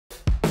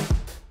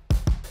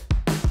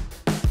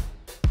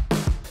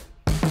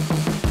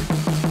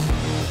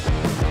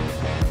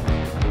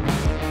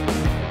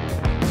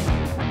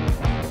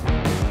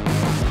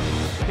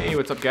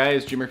what's up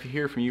guys? Jim Murphy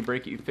here from You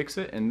Break It, You Fix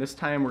It, and this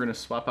time we're going to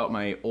swap out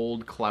my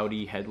old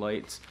cloudy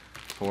headlights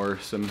for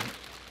some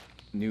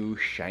new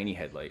shiny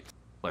headlights.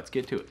 Let's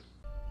get to it.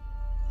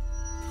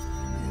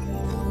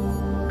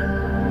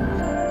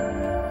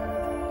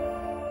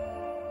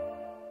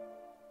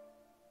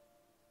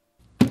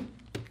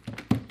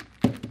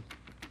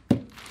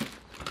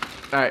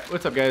 Alright,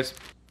 what's up guys?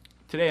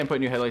 Today I'm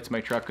putting new headlights in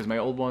my truck because my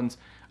old ones,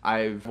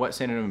 I've wet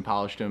sanded them and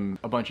polished them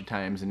a bunch of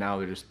times and now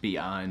they're just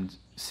beyond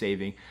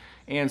saving.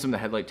 And some of the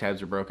headlight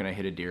tabs are broken. I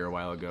hit a deer a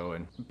while ago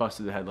and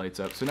busted the headlights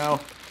up. So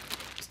now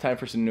it's time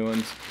for some new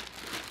ones.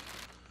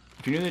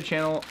 If you're new to the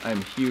channel,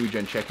 I'm huge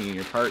on checking in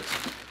your parts.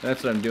 And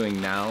that's what I'm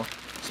doing now,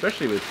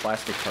 especially with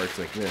plastic parts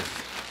like this,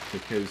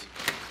 because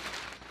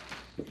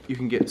you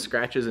can get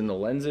scratches in the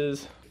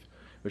lenses,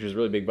 which is a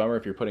really big bummer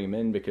if you're putting them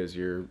in because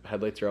your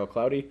headlights are all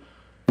cloudy.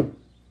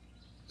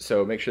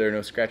 So make sure there are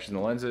no scratches in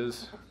the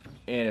lenses.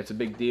 And it's a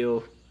big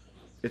deal.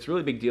 It's a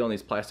really big deal in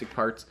these plastic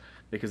parts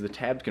because the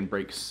tabs can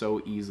break so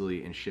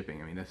easily in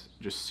shipping. I mean, that's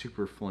just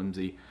super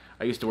flimsy.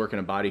 I used to work in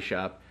a body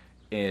shop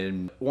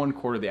and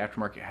 1/4 of the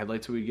aftermarket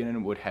headlights we would get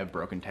in would have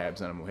broken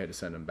tabs on them. We had to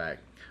send them back.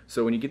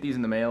 So when you get these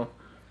in the mail,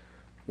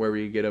 wherever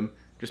you get them,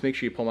 just make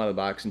sure you pull them out of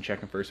the box and check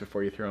them first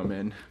before you throw them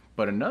in.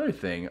 But another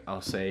thing I'll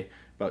say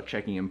about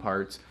checking in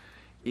parts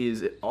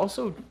is it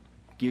also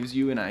gives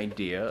you an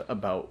idea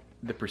about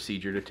the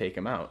procedure to take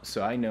them out.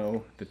 So I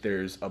know that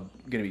there's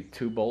gonna be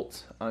 2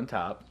 bolts on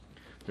top.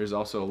 There's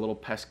also a little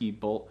pesky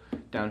bolt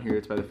down here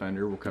that's by the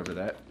fender. We'll cover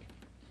that.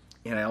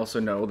 And I also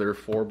know there are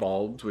 4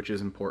 bulbs, which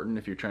is important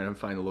if you're trying to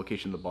find the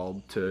location of the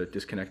bulb to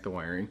disconnect the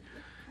wiring.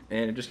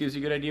 And it just gives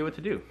you a good idea what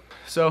to do.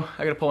 So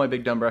I gotta pull my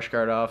big dumb brush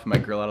guard off, my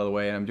grill out of the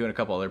way, and I'm doing a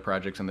couple other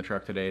projects on the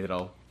truck today that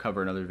I'll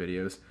cover in other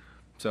videos.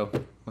 So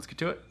let's get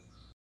to it.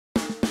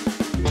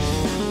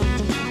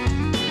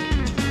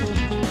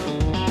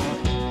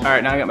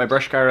 Alright, now I got my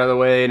brush guard out of the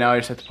way. Now I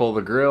just have to pull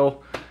the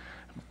grill.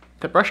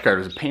 That brush guard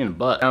was a pain in the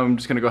butt. Now I'm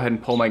just gonna go ahead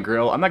and pull my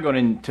grill. I'm not going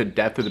into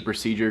depth of the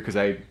procedure because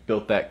I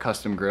built that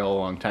custom grill a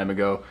long time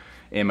ago,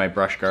 and my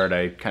brush guard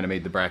I kind of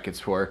made the brackets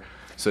for,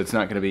 so it's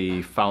not gonna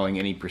be following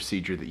any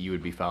procedure that you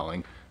would be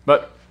following.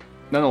 But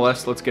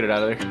nonetheless, let's get it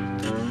out of there.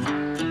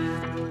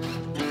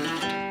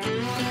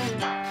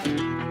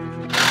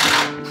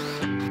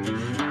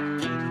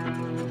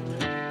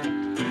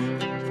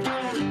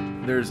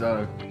 There's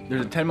a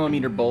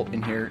 10mm bolt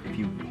in here. If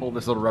you pull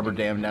this little rubber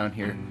dam down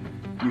here,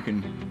 you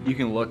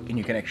can look and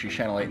you can actually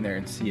shine a light in there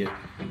and see it.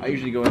 I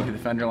usually go in through the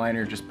fender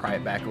liner, just pry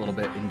it back a little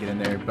bit and get in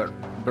there. But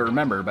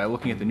remember, by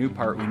looking at the new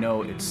part, we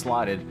know it's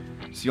slotted,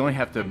 so you only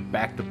have to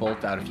back the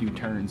bolt out a few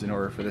turns in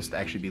order for this to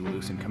actually be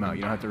loose and come out.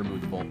 You don't have to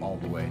remove the bolt all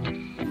the way.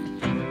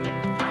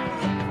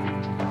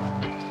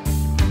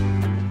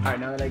 All right,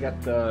 now that I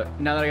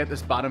got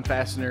this bottom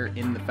fastener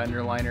in the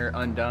fender liner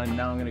undone,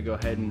 now I'm gonna go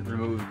ahead and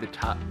remove the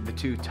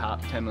 2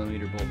 top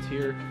 10mm bolts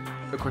here.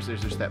 Of course,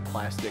 there's just that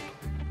plastic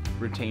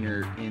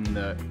retainer in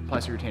the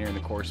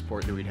core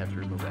support that we'd have to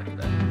remove after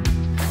that.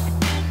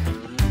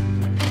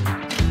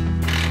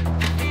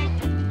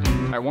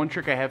 Alright, one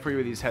trick I have for you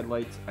with these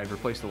headlights, I've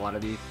replaced a lot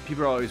of these.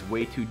 People are always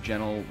way too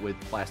gentle with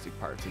plastic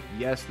parts. Like,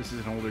 yes, this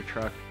is an older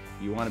truck.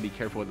 You want to be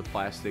careful with the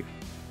plastic.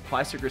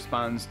 Plastic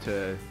responds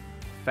to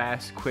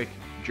fast, quick,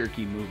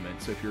 jerky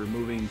movement. So if you're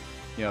removing,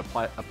 you know,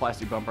 a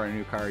plastic bumper on a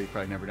new car, you've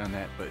probably never done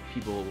that, but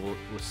people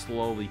will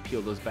slowly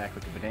peel those back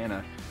like a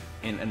banana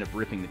and end up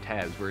ripping the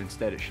tabs, where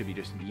instead it should be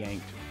just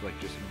yanked, like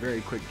just a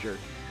very quick jerk.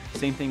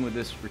 Same thing with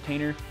this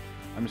retainer.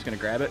 I'm just gonna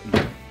grab it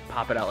and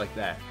pop it out like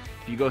that.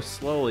 If you go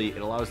slowly,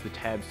 it allows the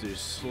tabs to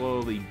just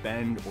slowly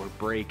bend or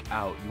break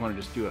out. You wanna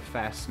just do a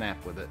fast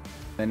snap with it.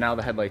 And now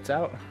the headlight's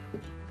out.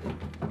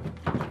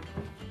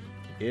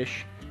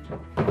 Ish.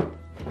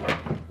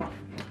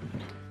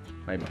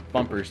 My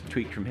bumper's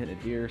tweaked from hitting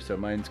a deer, so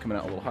mine's coming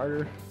out a little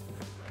harder.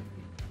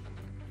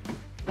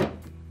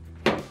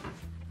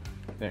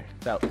 There,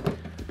 it's out.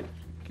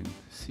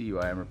 See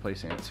why I'm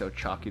replacing it, so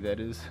chalky that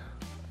is.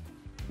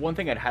 One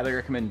thing I'd highly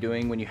recommend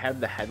doing when you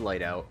have the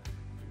headlight out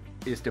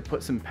is to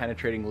put some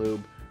penetrating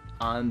lube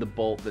on the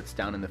bolt that's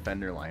down in the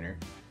fender liner.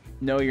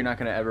 No, you're not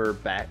gonna ever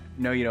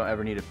no, you don't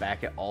ever need to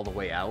back it all the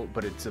way out,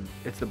 but it's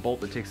the bolt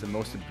that takes the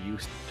most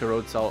abuse to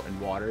road salt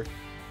and water,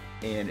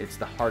 and it's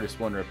the hardest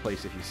one to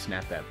replace if you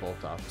snap that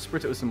bolt off.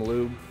 Spritz it with some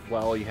lube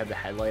while you have the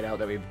headlight out,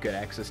 that way you have good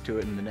access to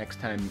it, and the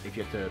next time if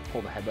you have to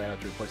pull the headlight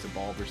out to replace a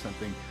bulb or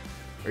something,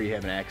 or you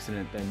have an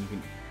accident, then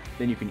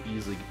you can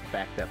easily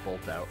back that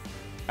bolt out.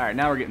 All right,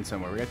 now we're getting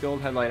somewhere. We got the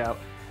old headlight out.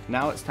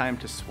 Now it's time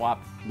to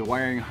swap the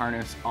wiring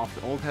harness off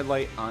the old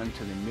headlight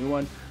onto the new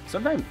one.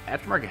 Sometimes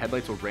aftermarket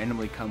headlights will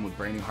randomly come with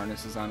brand new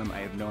harnesses on them. I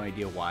have no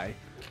idea why.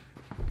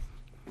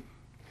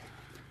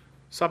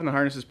 Swapping the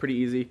harness is pretty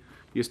easy.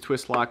 You just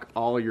twist lock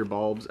all of your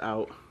bulbs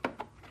out.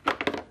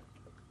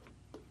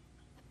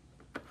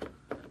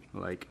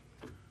 Like,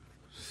 you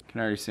can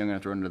already see I'm gonna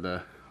have to run to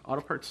the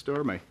auto parts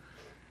store. My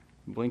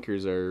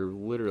blinkers are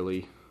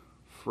literally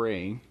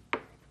fraying.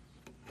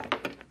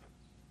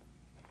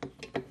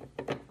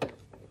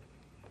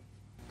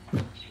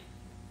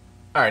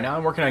 Alright, now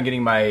I'm working on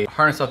getting my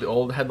harness off the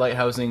old headlight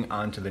housing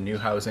onto the new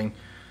housing.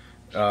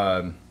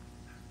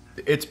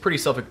 It's pretty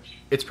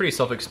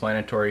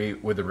self-explanatory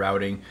with the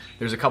routing.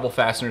 There's a couple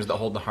fasteners that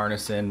hold the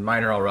harness in.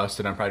 Mine are all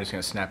rusted. I'm probably just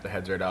going to snap the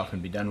heads right off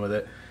and be done with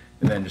it.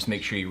 And then just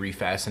make sure you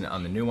refasten it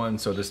on the new one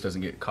so this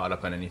doesn't get caught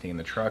up on anything in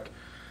the truck.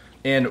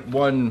 And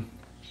one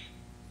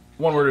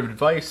word of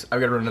advice, I've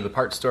got to run to the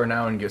parts store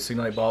now and get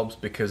signal light bulbs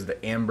because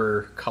the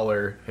amber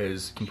color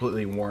has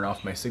completely worn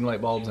off my signal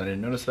light bulbs. I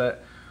didn't notice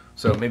that.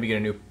 So maybe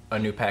get a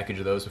new package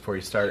of those before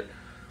you start.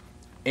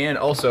 And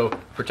also,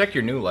 protect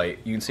your new light.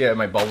 You can see I have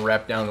my bulb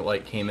wrapped down, the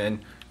light came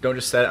in. Don't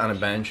just set it on a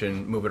bench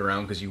and move it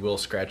around because you will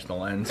scratch the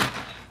lens. I'm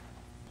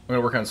going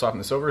to work on swapping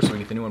this over so we can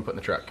get the new one put in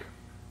the truck.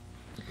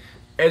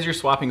 As you're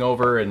swapping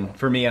over, and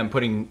for me, I'm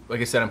putting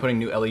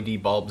new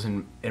LED bulbs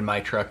in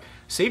my truck.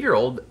 Save your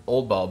old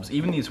bulbs,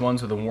 even these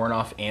ones with a worn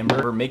off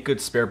amber, or make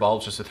good spare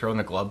bulbs just to throw in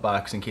the glove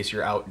box in case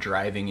you're out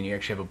driving and you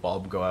actually have a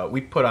bulb go out.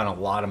 We put on a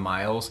lot of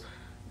miles,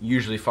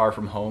 usually far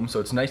from home, so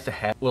it's nice to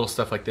have little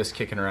stuff like this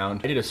kicking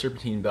around. I did a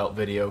serpentine belt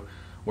video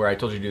where I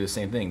told you to do the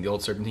same thing, the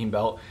old serpentine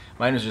belt.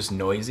 Mine was just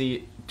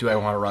noisy. Do I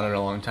want to run it a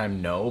long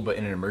time? No, but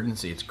in an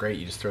emergency, it's great.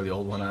 You just throw the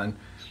old one on.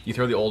 You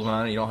throw the old one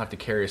on, and you don't have to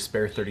carry a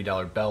spare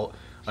 $30 belt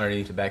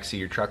underneath the back seat of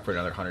your truck for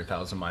another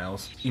 100,000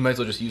 miles. You might as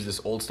well just use this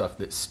old stuff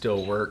that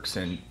still works,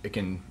 and it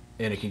can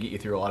get you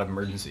through a lot of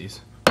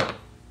emergencies.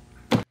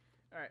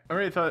 Alright, I'm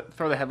ready to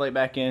throw the headlight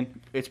back in.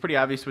 It's pretty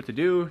obvious what to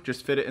do.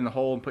 Just fit it in the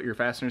hole and put your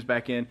fasteners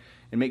back in,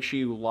 and make sure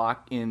you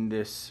lock in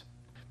this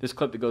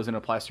clip that goes in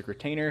a plastic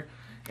retainer.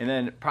 And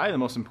then probably the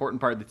most important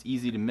part that's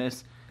easy to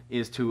miss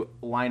is to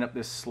line up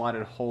this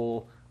slotted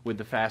hole with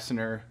the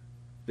fastener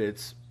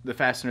that's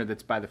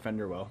by the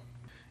fender well.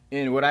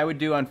 And what I would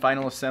do on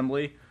final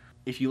assembly,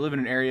 if you live in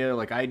an area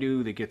like I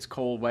do that gets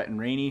cold, wet, and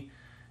rainy,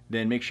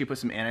 then make sure you put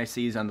some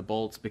anti-seize on the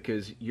bolts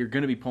because you're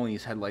going to be pulling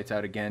these headlights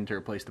out again to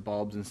replace the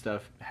bulbs and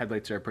stuff.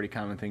 Headlights are a pretty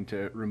common thing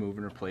to remove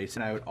and replace.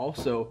 And I would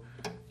also,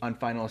 on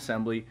final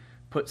assembly,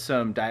 put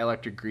some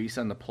dielectric grease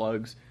on the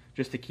plugs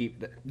just to keep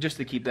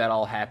that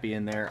all happy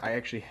in there. I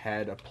actually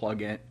had a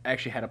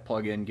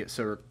plug-in get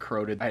sort of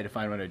corroded. I had to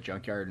find one at a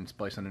junkyard and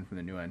splice one in from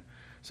the new end.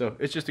 So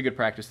it's just a good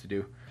practice to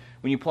do.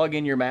 When you plug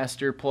in your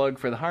master plug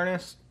for the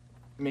harness,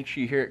 make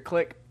sure you hear it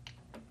click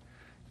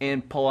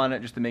and pull on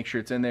it just to make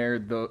sure it's in there.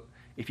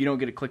 If you don't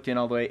get it clicked in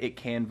all the way, it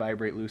can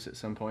vibrate loose at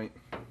some point.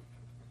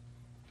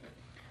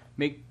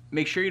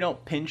 Make sure you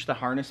don't pinch the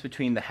harness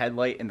between the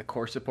headlight and the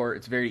core support.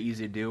 It's very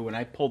easy to do. When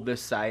I pulled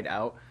this side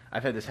out,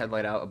 I've had this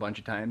headlight out a bunch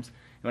of times,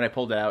 and when I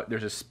pulled it out,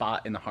 there's a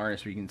spot in the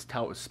harness where you can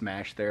tell it was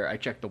smashed there. I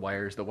checked the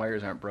wires. The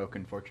wires aren't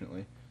broken,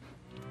 fortunately.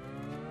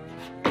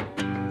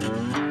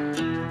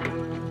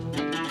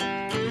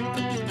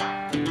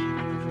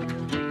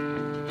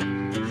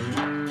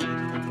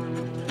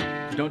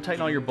 Don't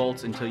tighten all your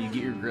bolts until you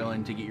get your grill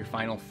in to get your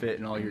final fit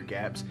and all your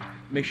gaps.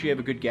 Make sure you have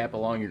a good gap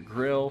along your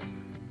grill,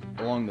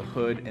 along the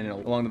hood, and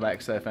along the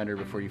back side fender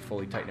before you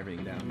fully tighten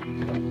everything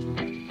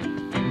down.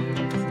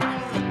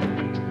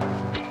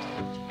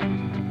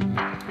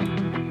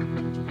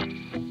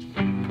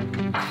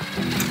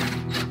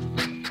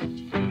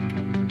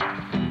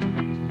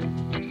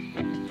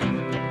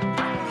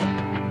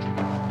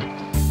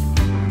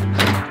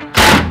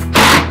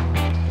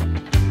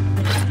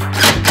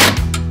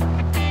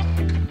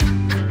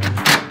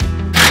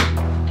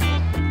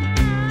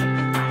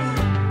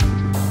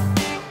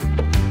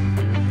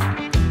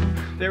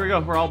 There we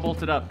go, we're all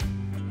bolted up.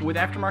 With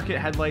aftermarket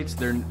headlights,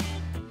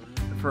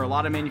 for a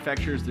lot of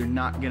manufacturers, they're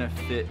not gonna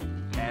fit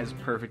as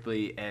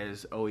perfectly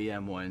as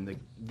OEM one.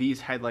 These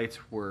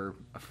headlights were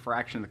a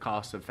fraction of the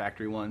cost of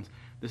factory ones.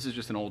 This is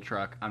just an old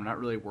truck. I'm not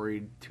really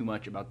worried too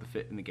much about the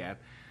fit and the gap,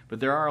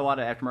 but there are a lot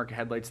of aftermarket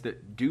headlights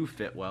that do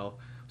fit well.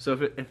 So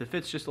if the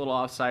fit's just a little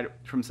offside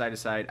from side to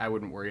side, I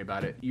wouldn't worry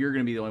about it. You're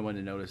gonna be the only one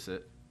to notice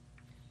it.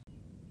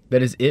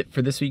 That is it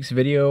for this week's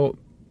video.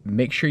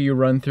 Make sure you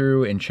run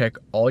through and check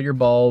all your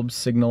bulbs,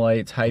 signal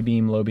lights, high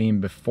beam, low beam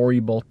before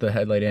you bolt the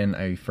headlight in.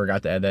 I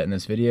forgot to add that in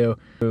this video.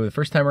 So the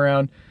first time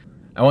around,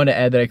 I wanted to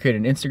add that I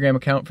created an Instagram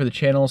account for the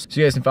channel so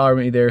you guys can follow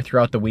me there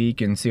throughout the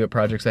week and see what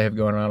projects I have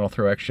going on. I'll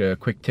throw extra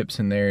quick tips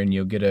in there and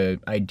you'll get an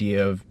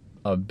idea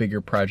of bigger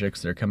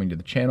projects that are coming to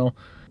the channel.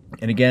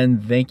 And again,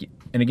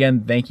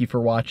 thank you for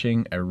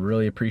watching. I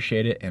really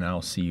appreciate it, and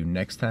I'll see you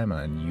next time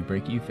on You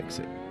Break You Fix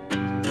It.